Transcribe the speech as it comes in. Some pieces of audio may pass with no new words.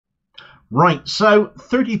Right, so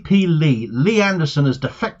 30p Lee Anderson has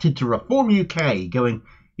defected to Reform UK, going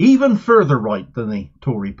even further right than the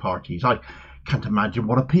Tory parties. I can't imagine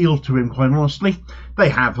what appealed to him, quite honestly. They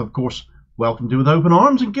have, of course, welcomed him with open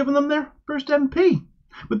arms and given them their first MP.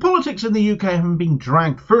 With politics in the UK having been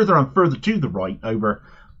dragged further and further to the right over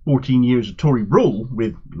 14 years of Tory rule,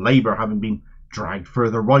 with Labour having been dragged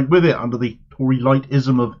further right with it under the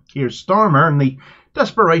Torylitism of Keir Starmer and the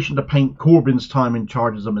desperation to paint Corbyn's time in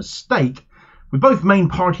charge as a mistake, with both main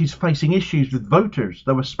parties facing issues with voters,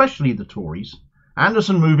 though especially the Tories,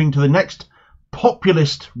 Anderson moving to the next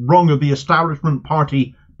populist rung of the establishment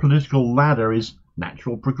party political ladder is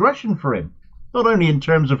natural progression for him, not only in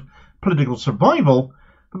terms of political survival,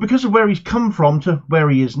 but because of where he's come from to where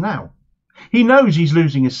he is now. He knows he's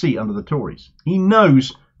losing his seat under the Tories. He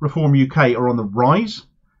knows Reform UK are on the rise,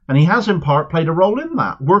 and he has in part played a role in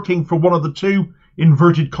that, working for one of the two,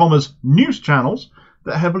 inverted commas, news channels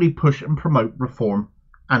that heavily push and promote reform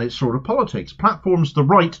and its sort of politics, platforms the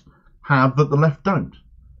right have that the left don't.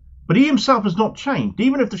 But he himself has not changed,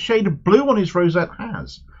 even if the shade of blue on his rosette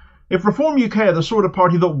has. If Reform UK are the sort of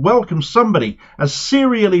party that welcomes somebody as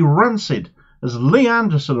serially rancid as Lee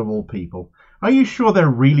Anderson of all people, are you sure they're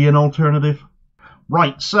really an alternative?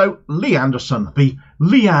 Right, so Lee Anderson, the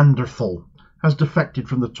Leanderthal, has defected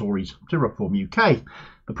from the Tories to Reform UK,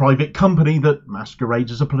 the private company that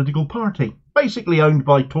masquerades as a political party, basically owned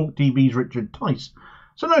by Talk TV's Richard Tice.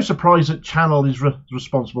 So no surprise that Channel is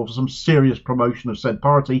responsible for some serious promotion of said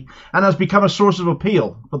party and has become a source of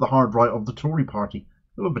appeal for the hard right of the Tory party,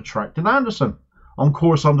 who have attracted Anderson, on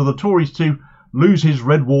course under the Tories to lose his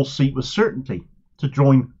Red Wall seat with certainty, to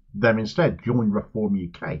join them instead, join Reform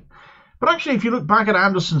UK. But actually, if you look back at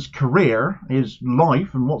Anderson's career, his life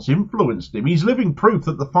and what's influenced him, he's living proof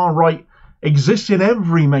that the far right exists in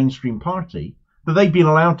every mainstream party, that they've been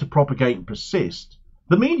allowed to propagate and persist.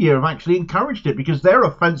 The media have actually encouraged it because their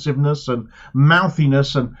offensiveness and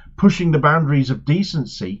mouthiness and pushing the boundaries of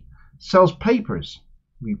decency sells papers.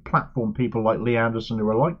 We platform people like Lee Anderson who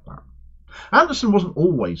are like that. Anderson wasn't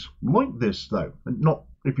always like this, though. And not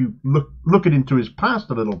if you look into his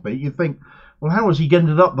past a little bit, you think, well, how has he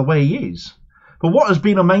ended up the way he is? But what has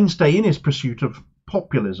been a mainstay in his pursuit of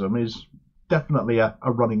populism is definitely a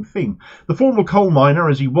running theme. The former coal miner,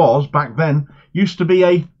 as he was back then, used to be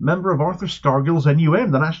a member of Arthur Scargill's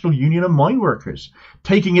NUM, the National Union of Mine Workers,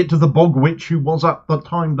 taking it to the bog witch who was at the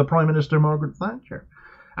time the Prime Minister Margaret Thatcher.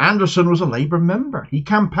 Anderson was a Labour member. He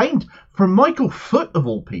campaigned for Michael Foot, of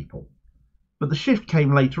all people. But the shift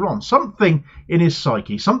came later on. Something in his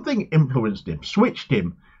psyche, something influenced him, switched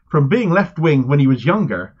him from being left-wing when he was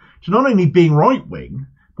younger to not only being right-wing,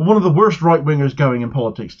 but one of the worst right-wingers going in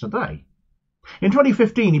politics today. In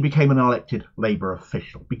 2015, he became an elected Labour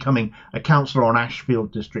official, becoming a councillor on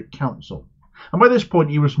Ashfield District Council. And by this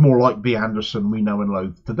point, he was more like the Anderson we know and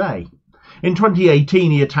loathe today. In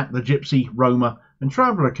 2018, he attacked the Gypsy, Roma and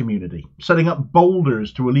Traveller community, setting up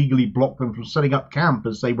boulders to illegally block them from setting up camp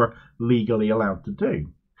as they were legally allowed to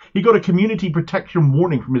do. He got a community protection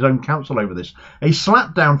warning from his own council over this, a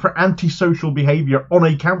slapdown for antisocial behaviour on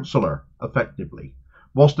a councillor, effectively,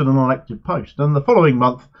 whilst in an elected post. And the following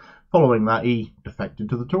month, following that, he defected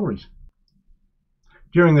to the Tories.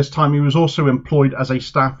 During this time, he was also employed as a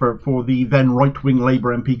staffer for the then right-wing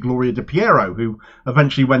Labour MP Gloria De Piero, who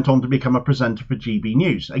eventually went on to become a presenter for GB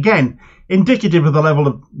News. Again, indicative of the level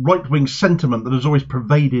of right-wing sentiment that has always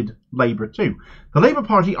pervaded Labour too. The Labour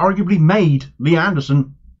Party arguably made Lee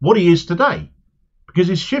Anderson what he is today, because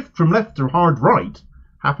his shift from left to hard right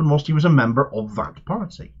happened whilst he was a member of that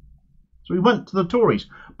party. So he went to the Tories.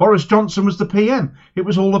 Boris Johnson was the PM. It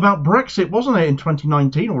was all about Brexit, wasn't it, in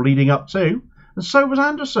 2019 or leading up to? And so was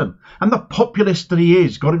Anderson. And the populist that he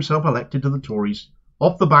is got himself elected to the Tories.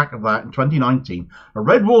 Off the back of that in 2019, a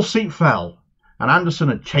Red Wall seat fell, and Anderson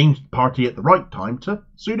had changed party at the right time to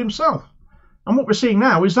suit himself. And what we're seeing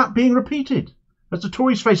now is that being repeated. As the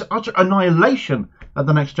Tories face utter annihilation at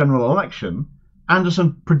the next general election,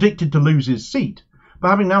 Anderson predicted to lose his seat. But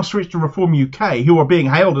having now switched to Reform UK, who are being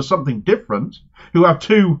hailed as something different, who have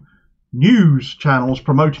two news channels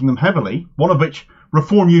promoting them heavily, one of which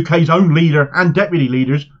Reform UK's own leader and deputy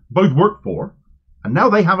leaders both work for, and now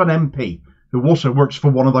they have an MP who also works for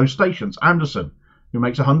one of those stations, Anderson, who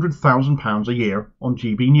makes £100,000 a year on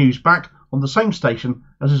GB News, back on the same station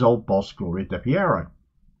as his old boss, Gloria De Piero.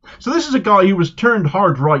 So this is a guy who was turned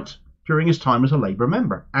hard right during his time as a Labour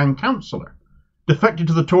member and councillor, defected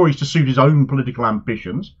to the Tories to suit his own political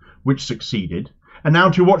ambitions, which succeeded, and now,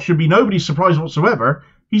 to what should be nobody's surprise whatsoever,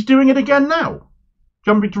 he's doing it again now,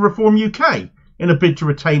 jumping to Reform UK in a bid to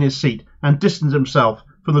retain his seat and distance himself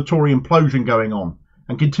from the Tory implosion going on,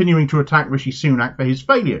 and continuing to attack Rishi Sunak for his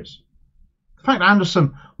failures. The fact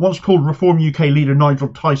Anderson once called Reform UK leader Nigel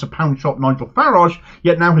Tice a pound shop Nigel Farage,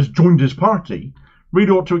 yet now has joined his party,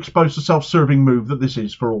 really ought to expose the self-serving move that this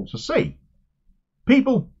is for all to see.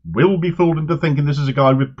 People will be fooled into thinking this is a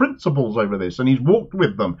guy with principles over this, and he's walked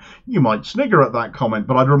with them. You might snigger at that comment,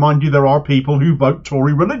 but I'd remind you there are people who vote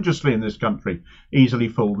Tory religiously in this country, easily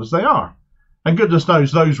fooled as they are. And goodness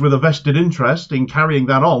knows those with a vested interest in carrying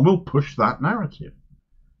that on will push that narrative.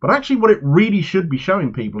 But actually what it really should be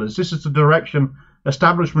showing people is this is the direction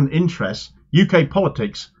establishment interests, UK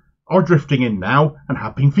politics, are drifting in now and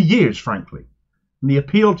have been for years, frankly. And the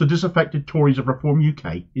appeal to disaffected Tories of Reform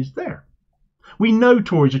UK is there. We know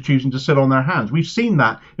Tories are choosing to sit on their hands. We've seen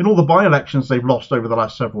that in all the by-elections they've lost over the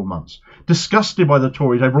last several months. Disgusted by the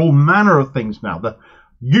Tories over all manner of things now. The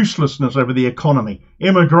uselessness over the economy.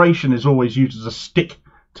 Immigration is always used as a stick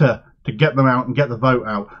to get them out and get the vote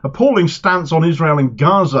out. Appalling stance on Israel and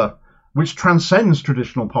Gaza, which transcends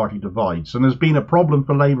traditional party divides and has been a problem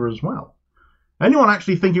for Labour as well. Anyone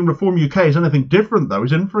actually thinking Reform UK is anything different, though,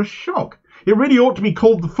 is in for a shock. It really ought to be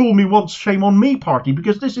called the Fool Me Once, Shame on Me party,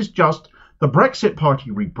 because this is just the Brexit party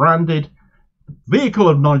rebranded, vehicle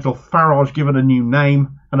of Nigel Farage given a new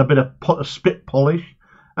name and a bit of spit polish,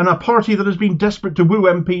 and a party that has been desperate to woo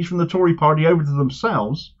MPs from the Tory party over to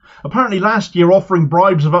themselves, apparently last year offering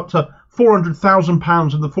bribes of up to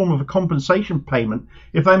 £400,000 in the form of a compensation payment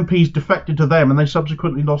if MPs defected to them and they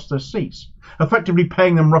subsequently lost their seats, effectively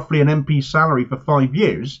paying them roughly an MP's salary for 5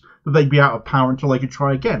 years that they'd be out of power until they could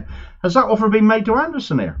try again. Has that offer been made to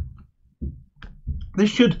Anderson here? This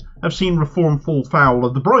should have seen reform fall foul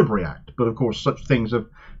of the Bribery Act, but of course such things have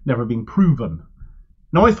never been proven.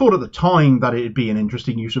 Now, I thought at the time that it'd be an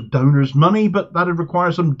interesting use of donors' money, but that'd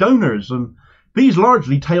require some donors, and these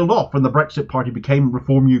largely tailed off when the Brexit Party became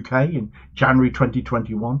Reform UK in January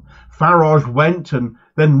 2021. Farage went, and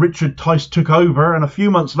then Richard Tice took over, and a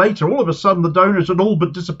few months later, all of a sudden, the donors had all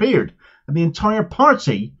but disappeared, and the entire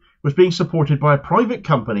party was being supported by a private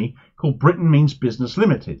company called Britain Means Business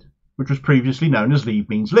Limited, which was previously known as Leave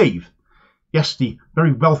Means Leave. Yes, the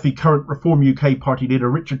very wealthy current Reform UK party leader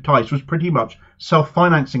Richard Tice was pretty much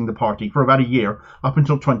self-financing the party for about a year up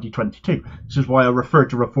until 2022. This is why I refer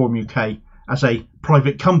to Reform UK as a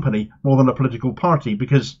private company more than a political party,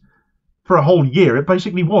 because for a whole year it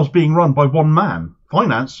basically was being run by one man,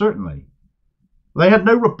 financed certainly. They had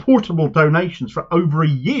no reportable donations for over a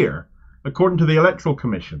year, according to the Electoral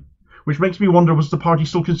Commission, which makes me wonder, was the party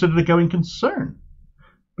still considered a going concern?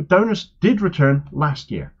 But donors did return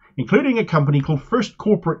last year, including a company called First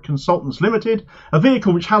Corporate Consultants Limited, a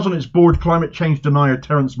vehicle which has on its board climate change denier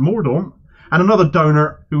Terence Mordaunt, and another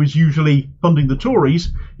donor who is usually funding the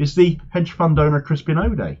Tories is the hedge fund donor Crispin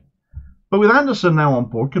O'Day. But with Anderson now on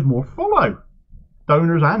board, could more follow?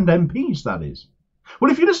 Donors and MPs, that is.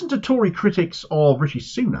 Well, if you listen to Tory critics of Rishi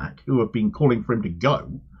Sunak, who have been calling for him to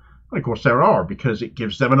go, well, of course there are, because it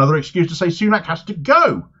gives them another excuse to say Sunak has to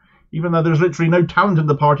go, even though there's literally no talent in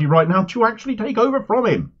the party right now to actually take over from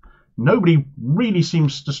him. Nobody really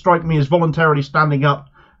seems to strike me as voluntarily standing up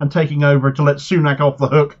and taking over to let Sunak off the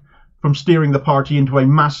hook from steering the party into a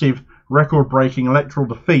massive, record-breaking electoral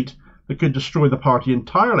defeat that could destroy the party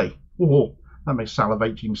entirely. Oh, that makes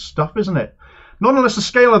salivating stuff, isn't it? Not unless the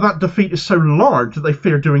scale of that defeat is so large that they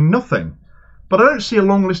fear doing nothing. But I don't see a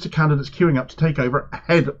long list of candidates queuing up to take over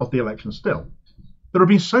ahead of the election still. There have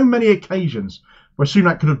been so many occasions where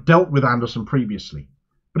Sunak could have dealt with Anderson previously,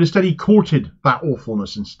 but instead he courted that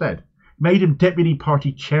awfulness instead, made him deputy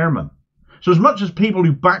party chairman. So as much as people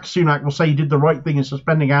who back Sunak will say he did the right thing in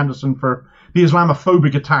suspending Anderson for the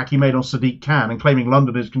Islamophobic attack he made on Sadiq Khan and claiming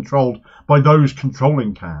London is controlled by those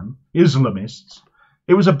controlling Khan, Islamists,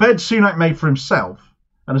 it was a bed Sunak made for himself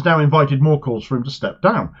and has now invited more calls for him to step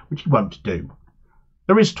down, which he won't do.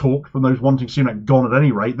 There is talk from those wanting Sunak gone at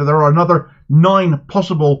any rate that there are another 9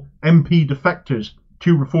 possible MP defectors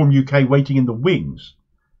to Reform UK waiting in the wings.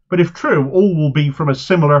 But if true, all will be from a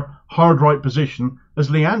similar hard-right position as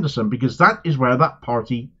Lee Anderson, because that is where that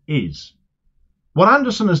party is. What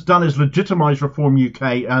Anderson has done is legitimise Reform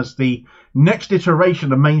UK as the next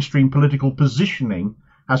iteration of mainstream political positioning,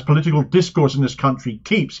 as political discourse in this country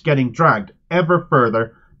keeps getting dragged ever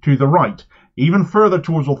further to the right, even further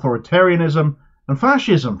towards authoritarianism and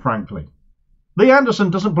fascism, frankly. Lee Anderson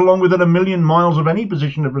doesn't belong within a million miles of any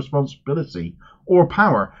position of responsibility or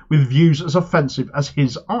power with views as offensive as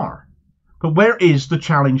his are. But where is the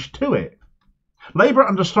challenge to it? Labour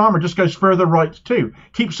under Starmer just goes further right too,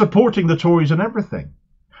 keeps supporting the Tories and everything.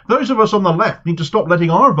 Those of us on the left need to stop letting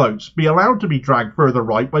our votes be allowed to be dragged further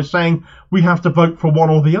right by saying we have to vote for one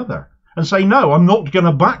or the other. And say, no, I'm not going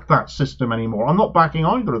to back that system anymore. I'm not backing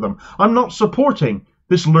either of them. I'm not supporting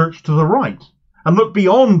this lurch to the right. and look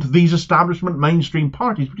beyond these establishment mainstream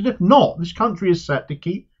parties, because if not, this country is set to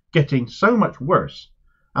keep getting so much worse.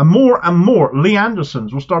 And more Lee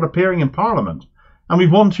Andersons will start appearing in Parliament, and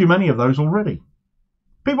we've won too many of those already.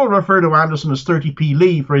 People refer to Anderson as 30p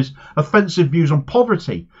Lee for his offensive views on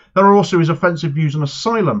poverty. There are also his offensive views on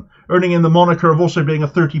asylum, earning him the moniker of also being a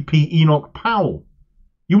 30p Enoch Powell.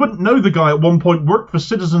 You wouldn't know the guy at one point worked for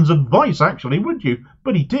Citizens Advice, actually, would you?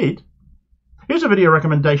 But he did. Here's a video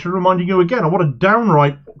recommendation reminding you again of what a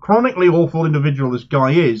downright, chronically awful individual this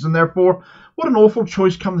guy is, and therefore what an awful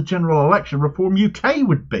choice come the general election Reform UK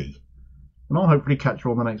would be. And I'll hopefully catch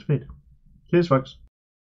you on the next vid. Cheers, folks.